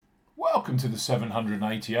Welcome to the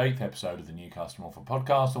 788th episode of the New Customer Offer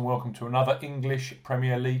podcast, and welcome to another English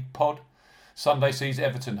Premier League pod. Sunday sees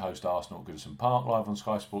Everton host Arsenal at Goodison Park, live on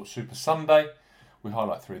Sky Sports Super Sunday. We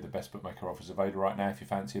highlight three of the best bookmaker offers available right now. If you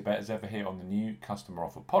fancy a bet as ever here on the New Customer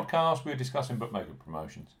Offer podcast, we're discussing bookmaker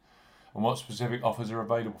promotions and what specific offers are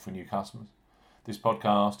available for new customers. This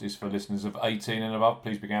podcast is for listeners of 18 and above.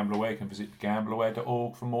 Please be gamble aware. You can visit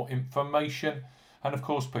gambleaware.org for more information. And of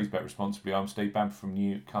course, please bet responsibly. I'm Steve Bamford from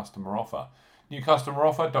New Customer Offer.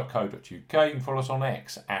 newcustomeroffer.co.uk. You can follow us on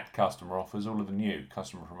X at Customer Offers. All of the new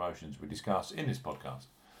customer promotions we discuss in this podcast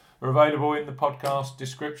are available in the podcast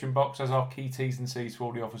description box as our key T's and C's for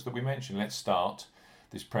all the offers that we mentioned. Let's start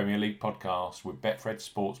this Premier League podcast with Betfred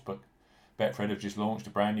Sportsbook. Betfred have just launched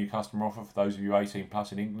a brand new customer offer for those of you 18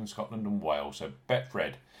 plus in England, Scotland and Wales. So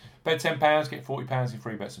Betfred, bet £10, get £40 in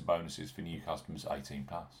free bets and bonuses for new customers 18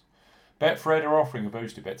 plus. Betfred are offering a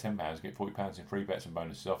boosted bet £10, get £40 in free bets and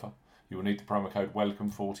bonuses offer. You will need the promo code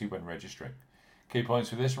WELCOME40 when registering. Key points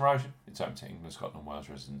for this promotion: it's open to England, Scotland and Wales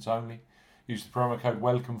residents only. Use the promo code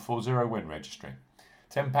WELCOME40 when registering.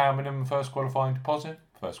 £10 minimum first qualifying deposit.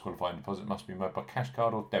 First qualifying deposit must be made by cash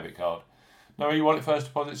card or debit card. No e-wallet first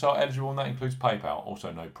deposits are eligible, and that includes PayPal.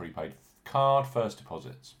 Also no prepaid card first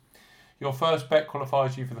deposits. Your first bet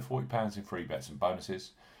qualifies you for the £40 in free bets and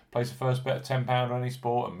bonuses. Place a first bet of £10 on any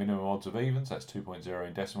sport and minimum odds of evens, that's 2.0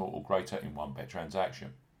 in decimal or greater in one bet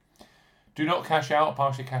transaction. Do not cash out or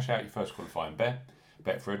partially cash out your first qualifying bet.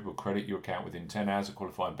 Betfred will credit your account within 10 hours of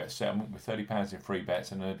qualifying bet settlement with £30 in free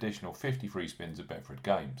bets and an additional 50 free spins of Betfred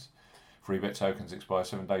games. Free bet tokens expire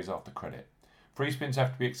 7 days after credit. Free spins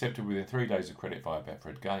have to be accepted within 3 days of credit via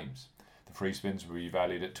Betfred games. The free spins will be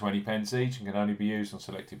valued at 20p each and can only be used on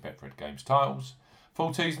selected Betfred games titles.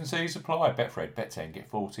 Full T's and C's apply. Betfred, bet 10, get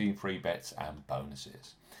 14 free bets and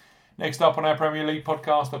bonuses. Next up on our Premier League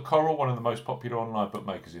podcast are Coral, one of the most popular online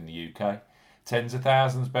bookmakers in the UK. Tens of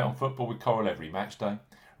thousands bet on football with Coral every match day.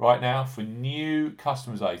 Right now, for new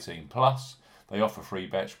customers 18 plus, they offer free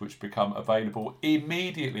bets which become available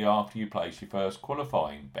immediately after you place your first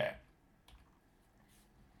qualifying bet.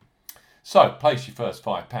 So, place your first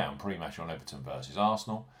 £5 pre-match on Everton versus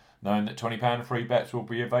Arsenal, knowing that £20 free bets will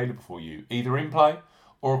be available for you either in play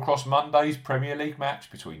or across Monday's Premier League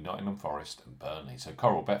match between Nottingham Forest and Burnley. So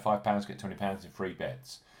Coral, bet £5, get £20 in free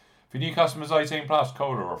bets. For new customers 18 plus,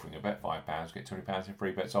 Coral are offering a bet £5, get £20 in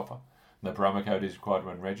free bets offer. No promo code is required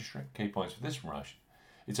when registering. Key points for this promotion: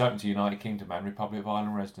 it's open to United Kingdom and Republic of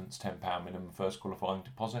Ireland residents. £10 minimum first qualifying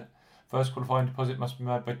deposit. First qualifying deposit must be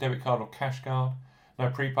made by debit card or cash card.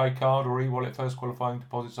 No prepaid card or e-wallet first qualifying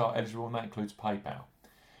deposits are eligible, and that includes PayPal.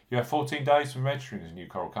 You have 14 days from registering as a new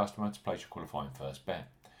Coral customer to place your qualifying first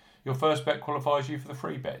bet. Your first bet qualifies you for the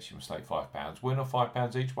free bets. You must stake £5 win or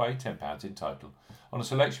 £5 each way, £10 in total, on a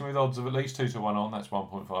selection with odds of at least 2 to 1 on, that's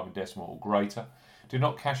 1.5 in decimal or greater. Do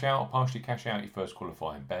not cash out or partially cash out your first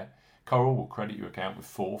qualifying bet. Coral will credit your account with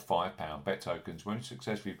 4 £5 bet tokens when you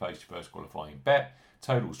successfully place your first qualifying bet.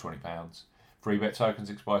 Totals £20. Free bet tokens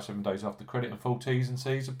expire 7 days after credit and full T's and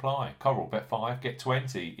C's apply. Coral, bet 5, get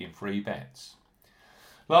 20 in free bets.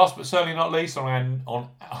 Last but certainly not least, on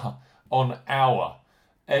our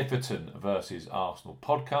Everton versus Arsenal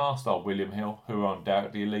podcast are William Hill, who are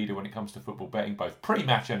undoubtedly a leader when it comes to football betting, both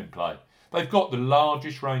pre-match and in play. They've got the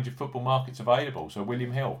largest range of football markets available. So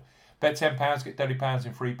William Hill, bet £10, get £30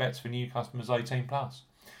 in free bets for new customers 18 plus.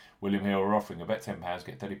 William Hill are offering a bet £10,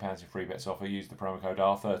 get £30 in free bets offer. Use the promo code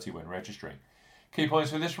R30 when registering. Key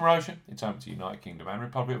points for this promotion: it's open to United Kingdom and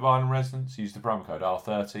Republic of Ireland residents. Use the promo code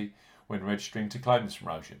R30 when registering to claim this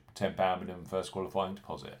promotion. £10 minimum first qualifying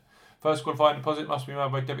deposit. First qualifying deposit must be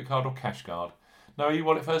made by debit card or cash card. No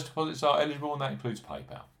e-wallet first deposits are eligible, and that includes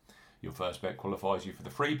PayPal. Your first bet qualifies you for the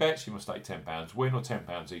free bets. You must stake £10 win or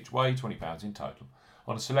 £10 each way, £20 in total,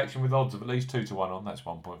 on a selection with odds of at least 2 to 1 on, that's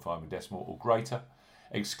 1.5 in decimal or greater.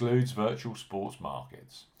 Excludes virtual sports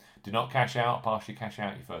markets. Do not cash out or partially cash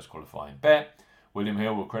out your first qualifying bet. William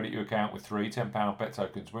Hill will credit your account with 3 £10 bet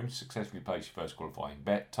tokens when you successfully place your first qualifying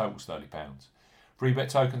bet. Totals £30. Free bet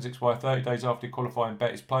tokens expire 30 days after your qualifying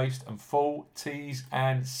bet is placed, and full T's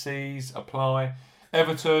and C's apply.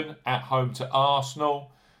 Everton at home to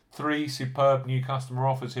Arsenal. 3 superb new customer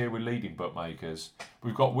offers here with leading bookmakers.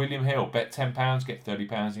 We've got William Hill, bet £10, get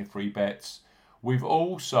 £30 in free bets. We've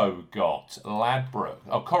also got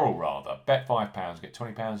Coral, bet £5, get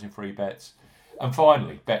 £20 in free bets. And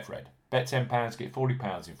finally, Betfred, bet £10, get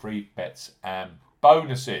 £40 in free bets and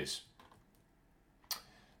bonuses.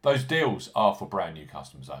 Those deals are for brand new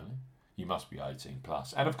customers only. You must be 18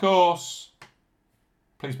 plus. And of course,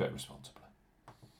 please bet responsibly.